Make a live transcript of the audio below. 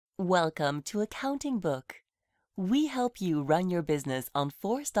Welcome to AccountingBook. We help you run your business on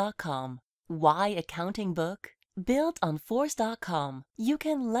Force.com. Why AccountingBook? Built on Force.com, you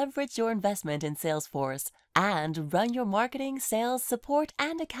can leverage your investment in Salesforce and run your marketing, sales, support,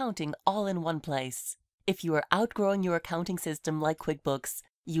 and accounting all in one place. If you are outgrowing your accounting system like QuickBooks,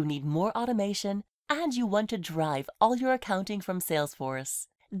 you need more automation, and you want to drive all your accounting from Salesforce,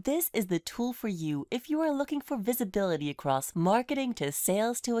 this is the tool for you if you are looking for visibility across marketing to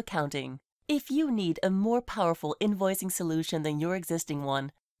sales to accounting. If you need a more powerful invoicing solution than your existing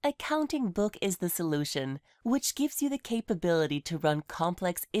one, AccountingBook is the solution, which gives you the capability to run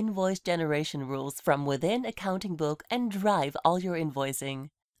complex invoice generation rules from within AccountingBook and drive all your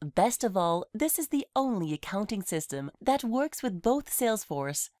invoicing. Best of all, this is the only accounting system that works with both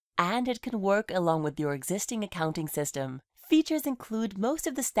Salesforce, and it can work along with your existing accounting system. Features include most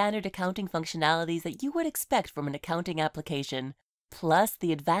of the standard accounting functionalities that you would expect from an accounting application, plus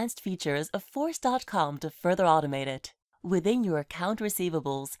the advanced features of Force.com to further automate it. Within your account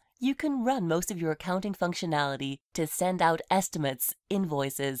receivables, you can run most of your accounting functionality to send out estimates,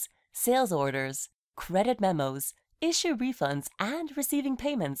 invoices, sales orders, credit memos, issue refunds, and receiving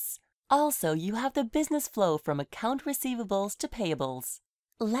payments. Also, you have the business flow from account receivables to payables.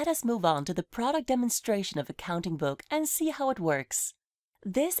 Let us move on to the product demonstration of AccountingBook and see how it works.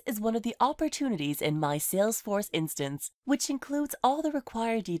 This is one of the opportunities in my Salesforce instance, which includes all the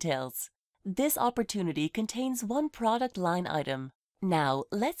required details. This opportunity contains one product line item. Now,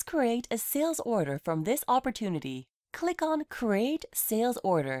 let's create a sales order from this opportunity. Click on Create Sales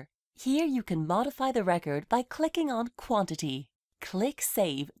Order. Here you can modify the record by clicking on Quantity. Click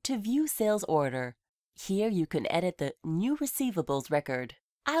Save to view sales order. Here you can edit the New Receivables record.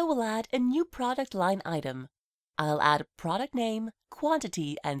 I will add a new product line item. I'll add product name,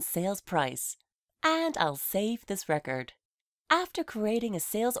 quantity, and sales price. And I'll save this record. After creating a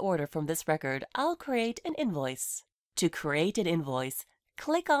sales order from this record, I'll create an invoice. To create an invoice,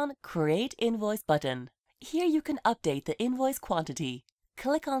 click on Create Invoice button. Here you can update the invoice quantity.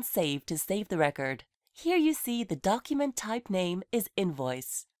 Click on Save to save the record. Here you see the document type name is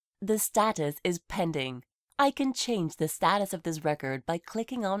Invoice. The status is pending. I can change the status of this record by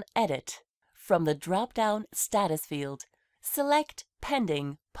clicking on Edit. From the drop-down Status field, select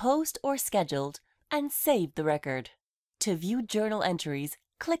Pending, Post, or Scheduled, and save the record. To view journal entries,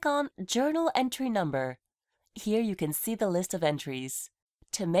 click on Journal Entry Number. Here you can see the list of entries.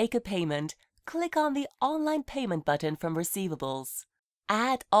 To make a payment, click on the Online Payment button from Receivables.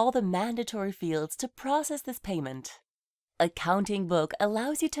 Add all the mandatory fields to process this payment. AccountingBook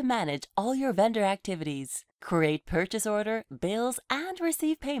allows you to manage all your vendor activities, create purchase order, bills, and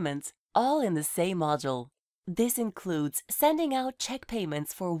receive payments, all in the same module. This includes sending out check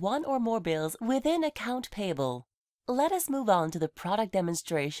payments for one or more bills within Account Payable. Let us move on to the product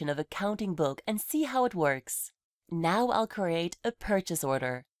demonstration of AccountingBook and see how it works. Now I'll create a purchase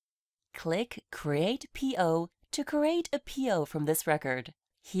order. Click Create PO to create a PO from this record.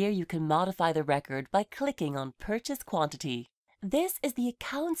 Here you can modify the record by clicking on Purchase Quantity. This is the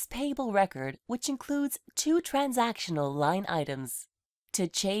Accounts Payable record, which includes two transactional line items. To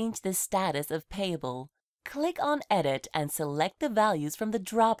change the status of payable, click on Edit and select the values from the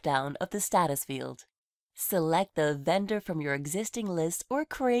drop-down of the Status field. Select the vendor from your existing list or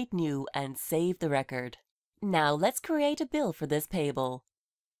create new and save the record. Now let's create a bill for this payable.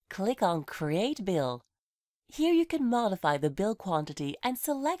 Click on Create Bill. Here you can modify the bill quantity and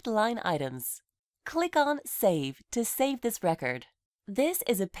select line items. Click on Save to save this record. This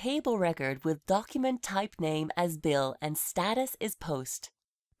is a payable record with document type name as bill and status is post.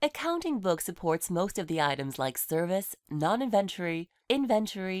 AccountingBook supports most of the items like service, non-inventory,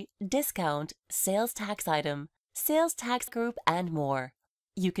 inventory, discount, sales tax item, sales tax group, and more.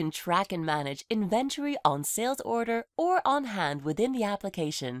 You can track and manage inventory on sales order or on hand within the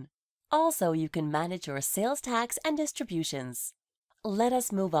application. Also, you can manage your sales tax and distributions. Let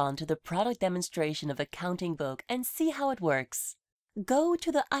us move on to the product demonstration of AccountingBook and see how it works. Go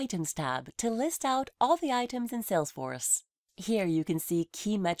to the Items tab to list out all the items in Salesforce. Here you can see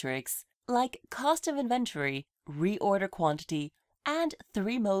key metrics like cost of inventory, reorder quantity, and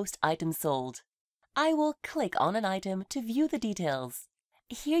 3 most items sold. I will click on an item to view the details.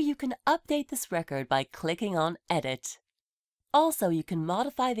 Here you can update this record by clicking on Edit. Also, you can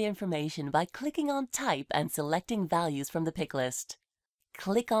modify the information by clicking on Type and selecting values from the pick list.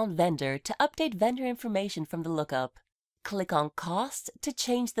 Click on Vendor to update vendor information from the lookup. Click on Cost to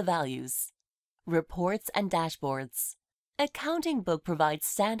change the values. Reports and Dashboards. AccountingBook provides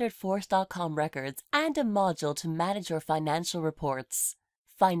standard Force.com records and a module to manage your financial reports.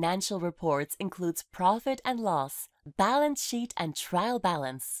 Financial reports includes profit and loss, balance sheet, and trial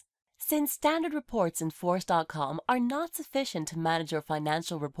balance. Since standard reports in Force.com are not sufficient to manage your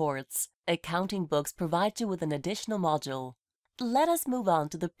financial reports, AccountingBooks provides you with an additional module. Let us move on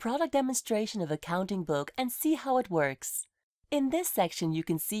to the product demonstration of AccountingBook and see how it works. In this section, you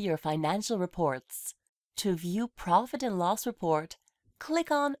can see your financial reports. To view Profit and Loss Report, click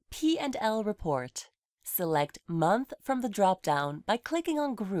on P&L Report. Select Month from the drop-down by clicking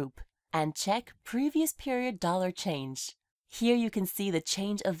on Group and check Previous Period Dollar Change. Here you can see the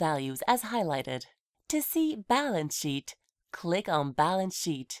change of values as highlighted. To see Balance Sheet, click on Balance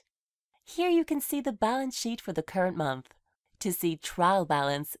Sheet. Here you can see the balance sheet for the current month. To see Trial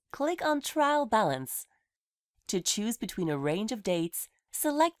Balance, click on Trial Balance. To choose between a range of dates,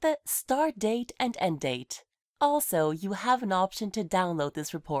 select the Start Date and End Date. Also, you have an option to download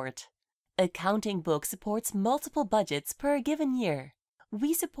this report. AccountingBook supports multiple budgets per given year.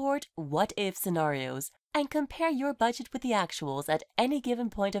 We support what-if scenarios and compare your budget with the actuals at any given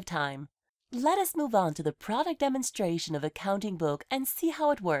point of time. Let us move on to the product demonstration of AccountingBook and see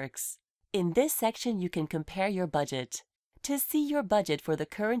how it works. In this section, you can compare your budget. To see your budget for the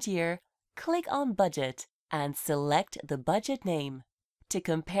current year, click on Budget and select the budget name. To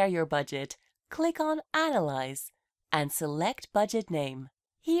compare your budget, click on Analyze and select Budget Name.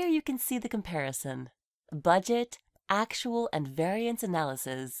 Here you can see the comparison: Budget, Actual, and Variance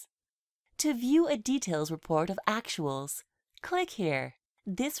Analysis. To view a details report of actuals, click here.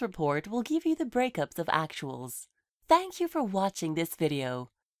 This report will give you the breakups of actuals. Thank you for watching this video.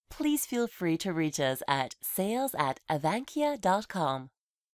 Please feel free to reach us at sales@avankia.com.